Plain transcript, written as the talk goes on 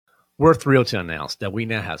We're thrilled to announce that we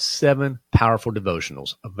now have 7 powerful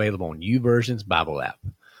devotionals available on YouVersion's Bible app.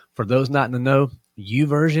 For those not in the know,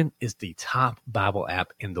 YouVersion is the top Bible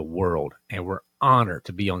app in the world, and we're honored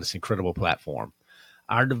to be on this incredible platform.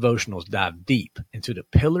 Our devotionals dive deep into the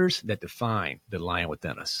pillars that define the lion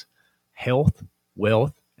within us: health,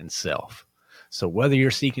 wealth, and self. So whether you're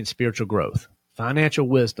seeking spiritual growth, financial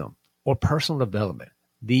wisdom, or personal development,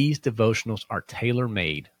 these devotionals are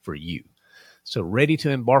tailor-made for you. So ready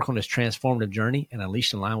to embark on this transformative journey and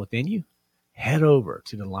unleash the lion within you? Head over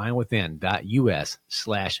to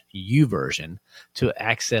thelionwithin.us/YouVersion to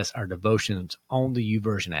access our devotions on the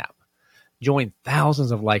YouVersion app. Join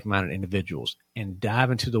thousands of like-minded individuals and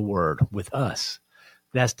dive into the Word with us.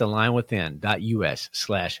 That's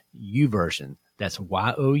thelionwithin.us/YouVersion. That's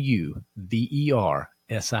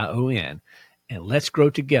YOUVERSION. And let's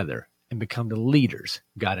grow together and become the leaders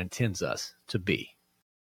God intends us to be.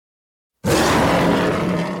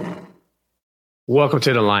 Welcome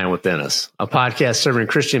to The Lion Within Us, a podcast serving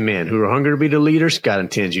Christian men who are hungry to be the leaders God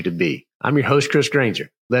intends you to be. I'm your host, Chris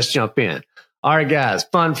Granger. Let's jump in. All right, guys,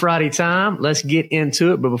 fun Friday time. Let's get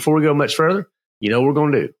into it. But before we go much further, you know what we're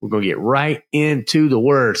going to do? We're going to get right into the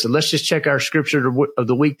Word. So let's just check our scripture of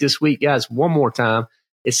the week this week, guys, one more time.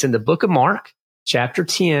 It's in the book of Mark, chapter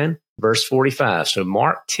 10, verse 45. So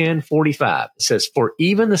Mark 10:45. It says, "For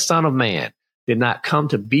even the Son of Man did not come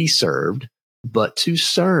to be served, but to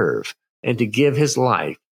serve, and to give his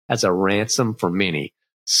life as a ransom for many."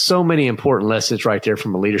 So many important lessons right there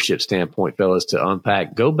from a leadership standpoint, fellas, to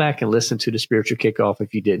unpack. Go back and listen to the spiritual kickoff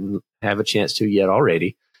if you didn't have a chance to yet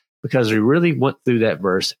already, because we really went through that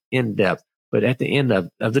verse in depth. But at the end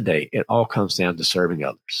of the day, it all comes down to serving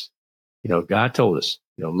others. You know, God told us,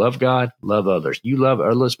 love God, love others. You love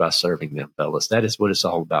others by serving them, fellas. That is what it's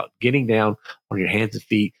all about. Getting down on your hands and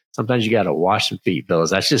feet. Sometimes you got to wash some feet, fellas.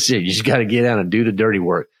 That's just it. You just got to get down and do the dirty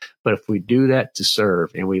work. But if we do that to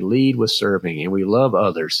serve, and we lead with serving, and we love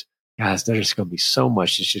others, guys, there's just going to be so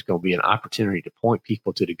much. It's just going to be an opportunity to point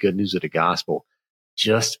people to the good news of the gospel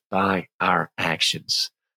just by our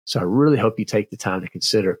actions. So I really hope you take the time to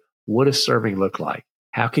consider, what does serving look like?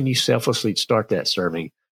 How can you selflessly start that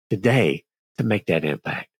serving today to make that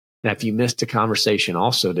impact? Now, if you missed the conversation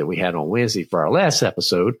also that we had on Wednesday for our last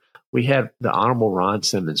episode, we had the Honorable Ron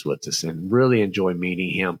Simmons with us, and really enjoyed meeting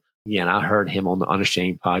him. Again, I heard him on the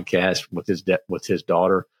Unashamed podcast with his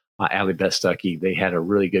daughter, Allie Beth Stuckey. They had a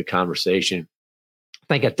really good conversation. I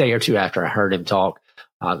think a day or two after I heard him talk,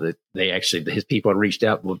 his people had reached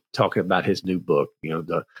out and were talking about his new book,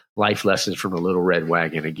 the life lessons from the Little Red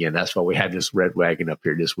Wagon. Again, that's why we have this red wagon up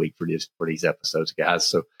here this week for these episodes, guys.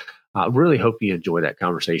 So I really hope you enjoy that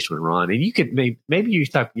conversation with Ron. And you could maybe you're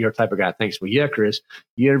the type of guy that thinks, well, yeah, Chris,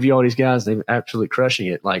 you interview all these guys, they're absolutely crushing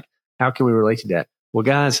it. Like, how can we relate to that? Well,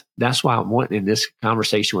 guys, that's why I went in this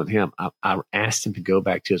conversation with him. I asked him to go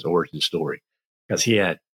back to his origin story, because he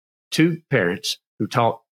had 2 parents who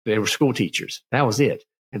they were school teachers. That was it.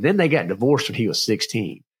 And then they got divorced when he was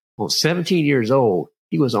 16. On 17 years old,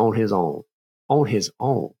 he was on his own,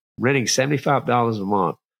 renting $75 a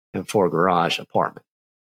month and for a garage apartment.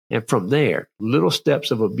 And from there, little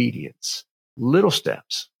steps of obedience, little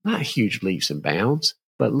steps, not huge leaps and bounds,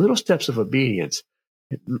 but little steps of obedience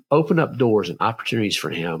open up doors and opportunities for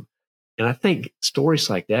him. And I think stories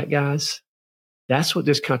like that, guys, that's what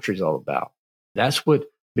this country is all about. That's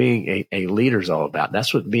what being a leader is all about.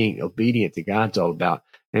 That's what being obedient to God's all about.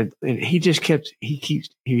 And he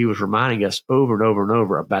was reminding us over and over and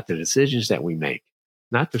over about the decisions that we make,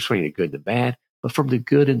 not between the good and the bad, but from the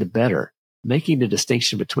good and the better, making the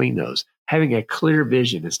distinction between those, having a clear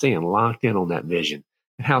vision and staying locked in on that vision.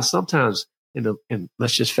 And how sometimes, and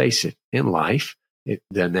let's just face it, in life,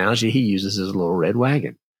 the analogy he uses is a little red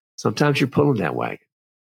wagon. Sometimes you're pulling that wagon.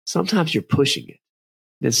 Sometimes you're pushing it.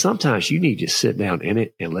 Then sometimes you need to sit down in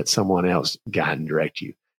it and let someone else guide and direct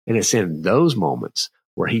you. And it's in those moments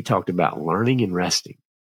where he talked about learning and resting,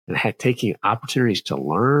 and taking opportunities to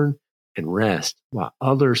learn and rest while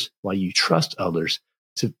you trust others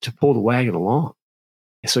to pull the wagon along.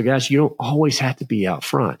 And so, guys, you don't always have to be out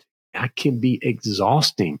front. That can be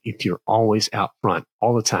exhausting if you're always out front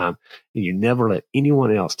all the time and you never let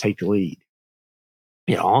anyone else take the lead.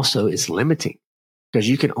 It also is limiting, because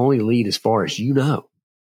you can only lead as far as you know.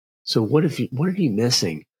 So what are you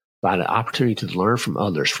missing by the opportunity to learn from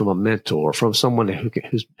others, from a mentor, from someone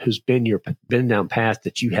who's been down paths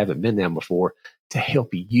that you haven't been down before, to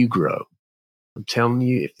help you grow? I'm telling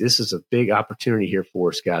you, if this is a big opportunity here for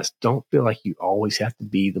us, guys, don't feel like you always have to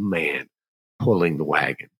be the man pulling the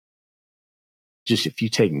wagon. Just, if you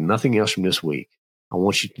take nothing else from this week, I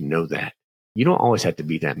want you to know that you don't always have to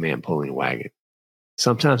be that man pulling the wagon.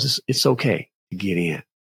 Sometimes it's okay to get in.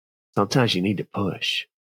 Sometimes you need to push.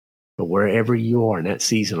 But wherever you are in that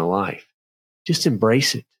season of life, just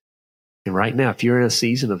embrace it. And right now, if you're in a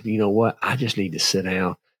season of, you know what, I just need to sit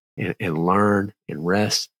down and learn and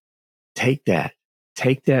rest, take that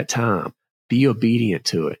time, be obedient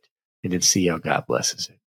to it, and then see how God blesses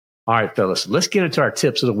it. All right, fellas, let's get into our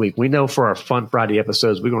tips of the week. We know for our Fun Friday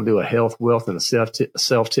episodes, we're going to do a health, wealth, and a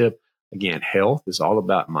self tip. Again, health is all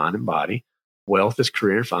about mind and body. Wealth is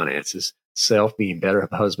career and finances. Self being better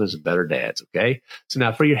husbands and better dads. Okay. So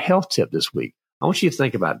now for your health tip this week, I want you to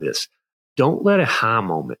think about this. Don't let a high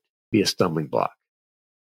moment be a stumbling block.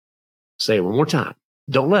 Say it one more time.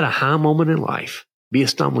 Don't let a high moment in life be a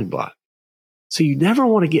stumbling block. So you never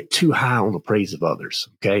want to get too high on the praise of others.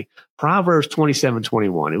 Okay. Proverbs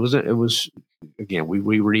 27:21. It was again,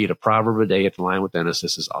 we read a proverb a day at the Line Within Us.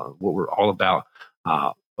 This is what we're all about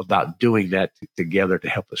doing that together to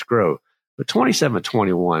help us grow. But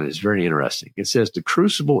 27:21 is very interesting. It says, the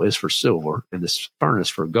crucible is for silver and the furnace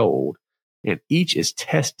for gold, and each is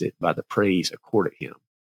tested by the praise accorded him.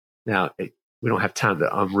 Now, we don't have time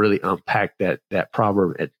to really unpack that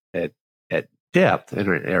proverb at depth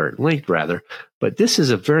or at length, rather. But this is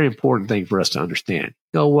a very important thing for us to understand.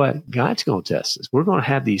 You know what? God's going to test us. We're going to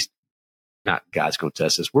have these. Not God's going to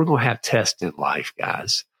test us. We're going to have tests in life,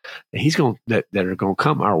 guys. And that are going to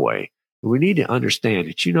come our way. And we need to understand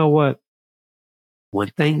that. You know what? When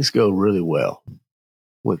things go really well,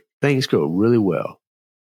 we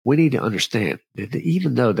need to understand that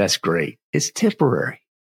even though that's great, it's temporary.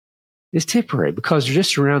 It's temporary because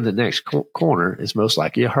just around the next corner is most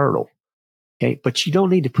likely a hurdle. Okay. But you don't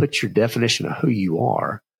need to put your definition of who you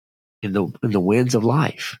are in the wins of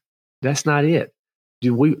life. That's not it.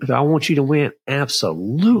 Do I want you to win?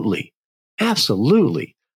 Absolutely.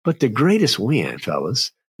 Absolutely. But the greatest win,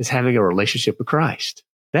 fellas, is having a relationship with Christ.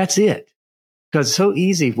 That's it. Because it's so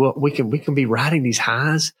easy. Well, we can be riding these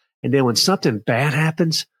highs, and then when something bad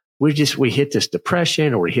happens, we hit this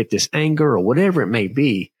depression or we hit this anger or whatever it may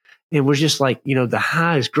be, and we're just like, the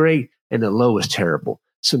high is great and the low is terrible.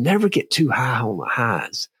 So never get too high on the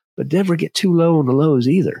highs, but never get too low on the lows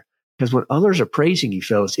either. Because when others are praising you,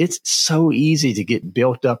 fellas, it's so easy to get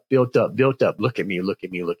built up. Look at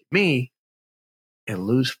me, and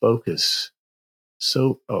lose focus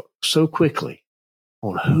so quickly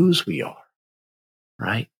on whose we are.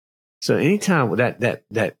 Right. So anytime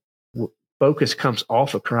that focus comes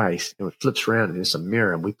off of Christ and it flips around and it's a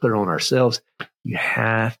mirror and we put it on ourselves, you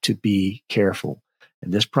have to be careful.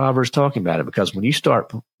 And this proverb is talking about it because when you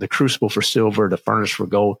start the crucible for silver, the furnace for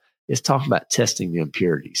gold, it's talking about testing the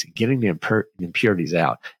impurities and getting the impurities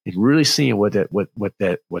out and really seeing what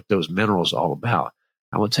those minerals are all about.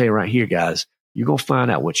 I want to tell you right here, guys, you're going to find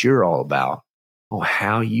out what you're all about on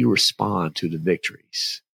how you respond to the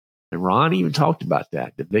victories. And Ron even talked about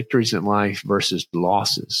that, the victories in life versus the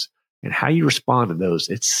losses and how you respond to those.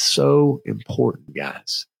 It's so important,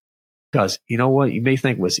 guys, because you know what? You may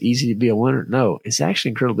think it was easy to be a winner. No, it's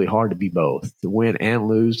actually incredibly hard to be both, to win and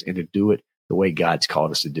lose and to do it the way God's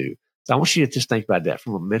called us to do. So I want you to just think about that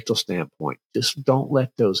from a mental standpoint. Just don't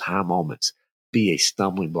let those high moments be a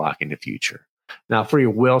stumbling block in the future. Now, for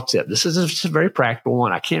your wealth tip, this is a very practical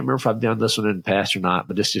one. I can't remember if I've done this one in the past or not,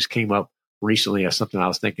 but this just came up recently as something I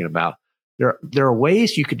was thinking about. There are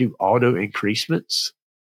ways you could do auto increasements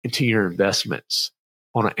into your investments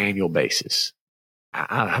on an annual basis.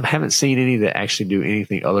 I haven't seen any that actually do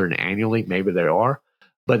anything other than annually. Maybe there are,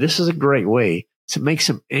 but this is a great way to make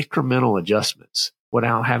some incremental adjustments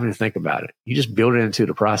without having to think about it. You just build it into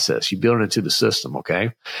the process. You build it into the system.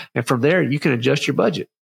 Okay. And from there, you can adjust your budget.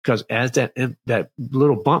 Because as that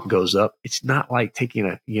little bump goes up, it's not like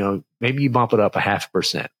taking maybe you bump it up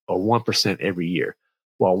 0.5% or 1% every year.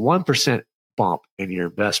 Well, 1% bump in your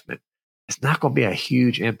investment, it's not going to be a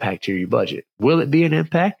huge impact to your budget. Will it be an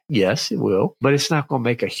impact? Yes, it will, but it's not going to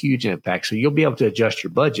make a huge impact. So you'll be able to adjust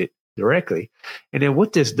your budget directly. And then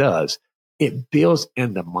what this does, it builds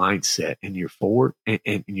in the mindset in your forward and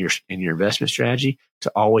in your investment strategy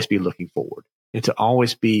to always be looking forward and to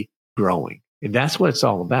always be growing. And that's what it's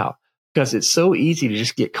all about, because it's so easy to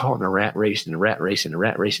just get caught in a rat race.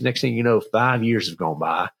 Next thing you know, 5 years have gone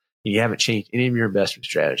by and you haven't changed any of your investment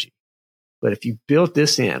strategy. But if you build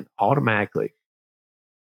this in automatically,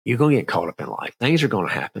 you're going to get caught up in life. Things are going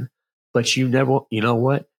to happen, but you know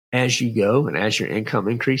what? As you go and as your income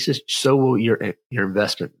increases, so will your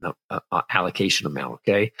investment allocation amount.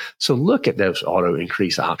 Okay. So look at those auto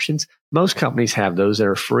increase options. Most companies have those that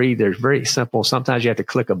are free. They're very simple. Sometimes you have to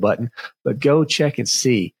click a button, but go check and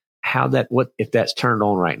see if that's turned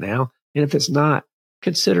on right now. And if it's not,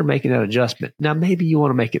 consider making that adjustment. Now, maybe you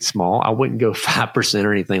want to make it small. I wouldn't go 5%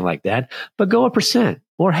 or anything like that, but go 1%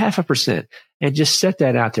 or 0.5% and just set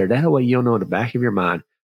that out there. That way you'll know in the back of your mind,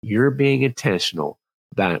 you're being intentional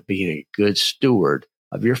about being a good steward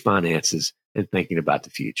of your finances and thinking about the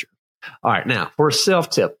future. All right. Now, for a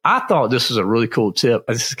self-tip, I thought this was a really cool tip.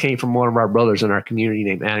 This came from one of our brothers in our community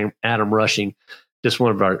named Adam Rushing, just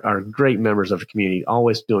one of our great members of the community,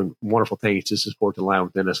 always doing wonderful things to support the Lion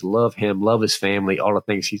Within Us. Love him, love his family, all the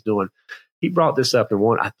things he's doing. He brought this up in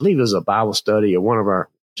one, I believe it was a Bible study or one of our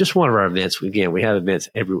events. Again, we have events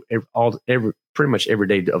pretty much every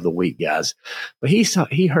day of the week, guys. But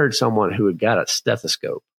he heard someone who had got a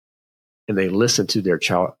stethoscope and they listened to their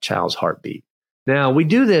child's heartbeat. Now, we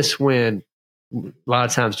do this when a lot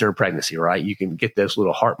of times during pregnancy, right? You can get those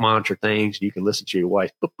little heart monitor things. You can listen to your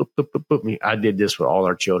wife. Boop, boop, boop, boop, boop. I did this with all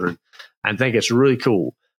our children. I think it's really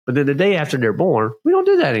cool. But then the day after they're born, we don't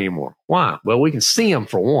do that anymore. Why? Well, we can see them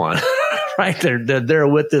for one, right? They're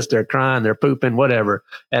with us. They're crying. They're pooping, whatever.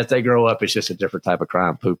 As they grow up, it's just a different type of cry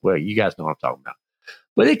and poop. Well, you guys know what I'm talking about.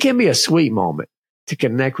 But it can be a sweet moment to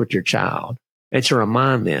connect with your child and to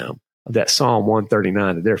remind them of that Psalm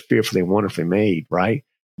 139 that they're fearfully and wonderfully made, right?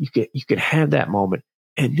 You can have that moment.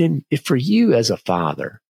 And then for you as a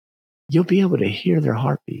father, you'll be able to hear their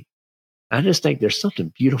heartbeat. I just think there's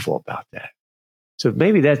something beautiful about that. So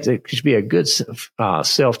maybe that could be a good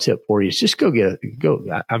self-tip for you. Is just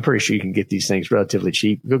go. I'm pretty sure you can get these things relatively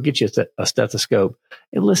cheap. Go get you a stethoscope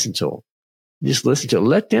and listen to them. Just listen to them.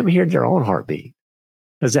 Let them hear their own heartbeat.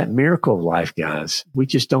 Because that miracle of life, guys, we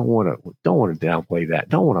just don't want to downplay that.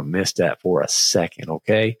 Don't want to miss that for a second,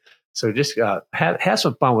 okay? So just have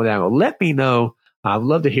some fun with that. Let me know. I'd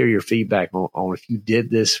love to hear your feedback on if you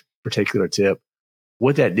did this particular tip,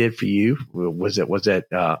 what that did for you. Was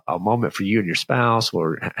that a moment for you and your spouse,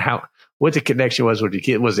 or what the connection was with your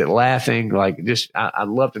kid? Was it laughing? Like, I'd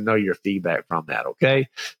love to know your feedback from that. Okay.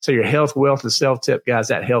 So your health, wealth, and self tip, guys,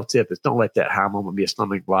 that health tip is don't let that high moment be a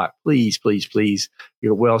stumbling block. Please, please, please.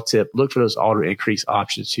 Your wealth tip, look for those auto increase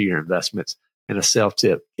options to your investments. And a self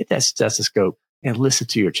tip, get that stethoscope and listen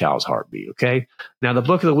to your child's heartbeat. Okay. Now the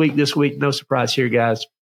book of the week this week, no surprise here, guys.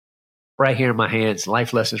 Right here in my hands,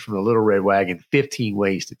 Life Lessons from the Little Red Wagon, 15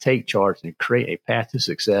 Ways to Take Charge and Create a Path to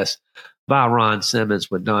Success by Ron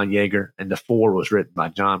Simmons with Don Yeager. And the 4 was written by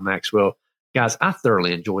John Maxwell. Guys, I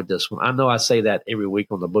thoroughly enjoyed this one. I know I say that every week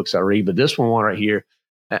on the books I read, but this one right here,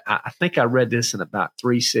 I think I read this in about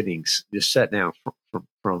 3 sittings, just sat down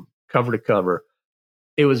from cover to cover.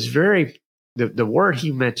 It was very, the word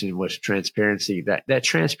he mentioned was transparency. That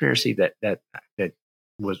transparency that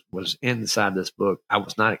was inside this book, I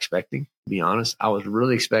was not expecting, to be honest. I was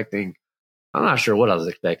really expecting, I'm not sure what I was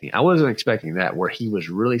expecting. I wasn't expecting that, where he was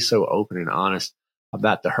really so open and honest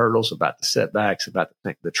about the hurdles, about the setbacks, about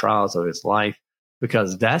the trials of his life,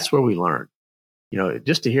 because that's where we learn. You know,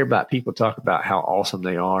 just to hear about people talk about how awesome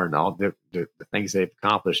they are and all the things they've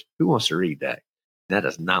accomplished, who wants to read that? That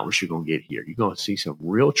is not what you're going to get here. You're going to see some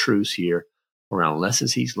real truths here around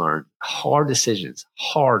lessons he's learned, hard decisions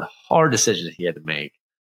he had to make.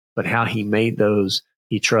 But how he made those,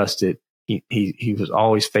 he trusted, he was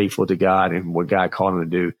always faithful to God and what God called him to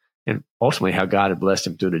do, and ultimately how God had blessed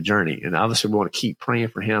him through the journey. And obviously we want to keep praying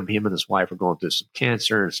for him. Him and his wife are going through some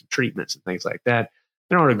cancer and some treatments and things like that.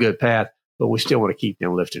 They're on a good path, but we still want to keep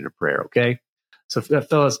them lifted in prayer, okay? So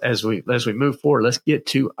fellas, as we move forward, let's get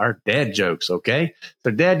to our dad jokes, okay?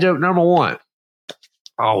 So dad joke number 1.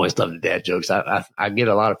 I always love the dad jokes. I get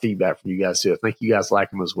a lot of feedback from you guys too. I think you guys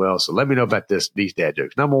like them as well. So let me know about these dad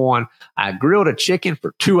jokes. Number 1, I grilled a chicken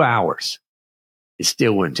for 2 hours. It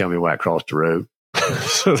still wouldn't tell me why I crossed the road.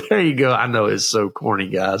 So there you go. I know it's so corny,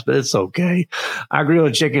 guys, but it's okay. I grilled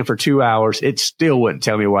a chicken for 2 hours. It still wouldn't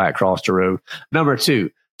tell me why I crossed the road. Number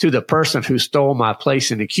 2, to the person who stole my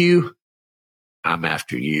place in the queue, I'm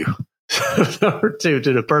after you. Number 2,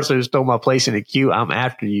 to the person who stole my place in the queue, I'm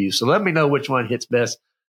after you. So let me know which one hits best.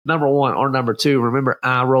 Number 1 or number 2. Remember,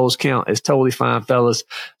 eye rolls count. It's totally fine, fellas.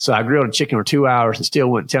 So I grilled a chicken for 2 hours and still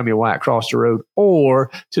wouldn't tell me why I crossed the road. Or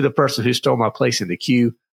to the person who stole my place in the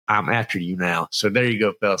queue, I'm after you now. So there you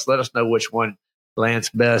go, fellas. Let us know which one lands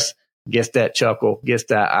best. Gets that chuckle, gets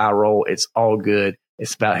that eye roll. It's all good.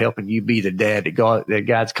 It's about helping you be the dad that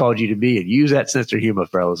God's called you to be, and use that sense of humor,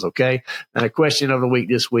 fellas. Okay. And the question of the week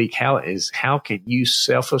this week: how can you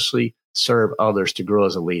selflessly serve others to grow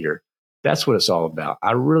as a leader? That's what it's all about.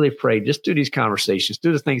 I really pray just through these conversations,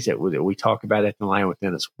 through the things that we talk about at the Lion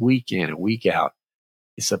Within Us week in and week out.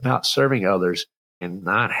 It's about serving others and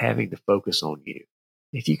not having to focus on you.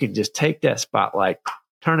 If you can just take that spotlight,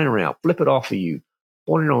 turn it around, flip it off of you,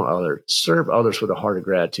 point it on others, serve others with a heart of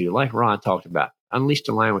gratitude, like Ron talked about. unleash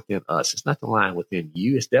the lion within us. It's not the lion within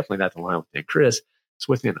you. It's definitely not the lion within Chris. It's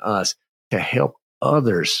within us to help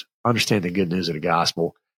others understand the good news of the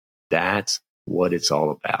gospel. That's what it's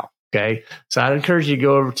all about. Okay. So I'd encourage you to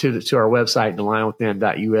go over to our website,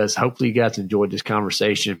 thelionwithin.us. Hopefully you guys enjoyed this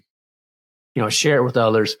conversation. Share it with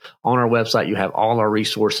others. On our website, you have all our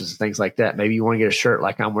resources and things like that. Maybe you want to get a shirt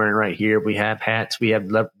like I'm wearing right here. We have hats. We have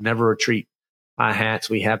Never Retreat hats.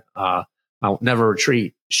 We have Never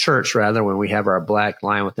Retreat shirts, rather, when we have our Black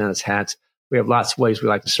Lion Within Us hats. We have lots of ways we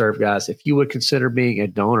like to serve, guys. If you would consider being a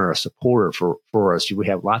donor, a supporter for us, we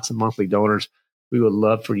have lots of monthly donors. We would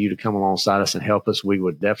love for you to come alongside us and help us. We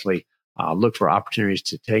would definitely look for opportunities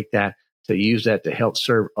to take that, to use that to help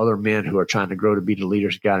serve other men who are trying to grow to be the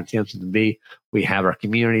leaders God intends them to be. We have our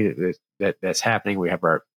community that's happening. We have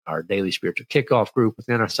our daily spiritual kickoff group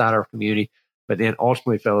within our side of our community. But then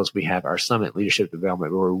ultimately, fellas, we have our Summit Leadership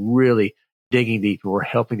Development, where we're really digging deep and we're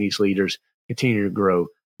helping these leaders continue to grow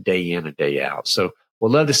day in and day out. So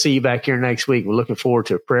we'll love to see you back here next week. We're looking forward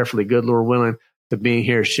to prayerfully, good Lord willing, to being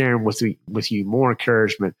here, sharing with you more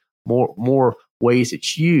encouragement, more ways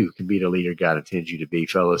that you can be the leader God intends you to be,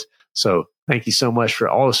 fellas. So thank you so much for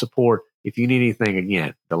all the support. If you need anything,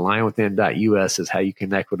 again, thelionwithin.us is how you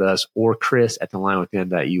connect with us, or Chris at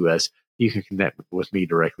thelionwithin.us. You can connect with me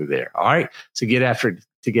directly there. All right. So get after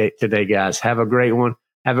it today, guys. Have a great one.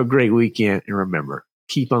 Have a great weekend. And remember,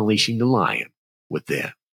 keep unleashing the lion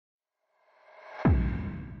within.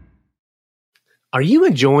 Are you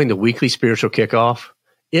enjoying the weekly spiritual kickoff?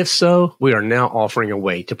 If so, we are now offering a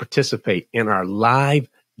way to participate in our live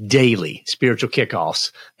daily spiritual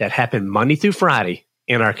kickoffs that happen Monday through Friday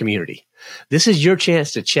in our community. This is your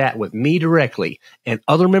chance to chat with me directly and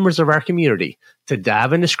other members of our community, to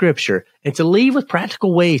dive into Scripture and to leave with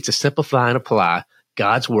practical ways to simplify and apply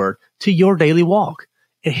God's Word to your daily walk.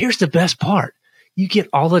 And here's the best part. You get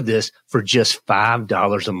all of this for just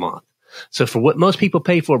 $5 a month. So for what most people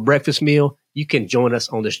pay for a breakfast meal, you can join us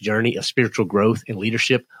on this journey of spiritual growth and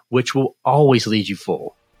leadership, which will always lead you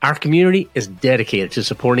full. Our community is dedicated to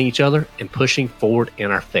supporting each other and pushing forward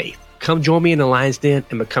in our faith. Come join me in the Lion's Den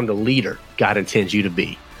and become the leader God intends you to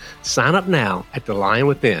be. Sign up now at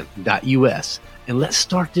thelionwithin.us and let's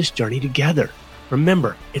start this journey together.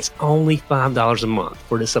 Remember, it's only $5 a month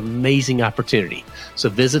for this amazing opportunity. So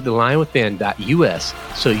visit thelionwithin.us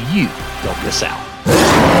so you don't miss out.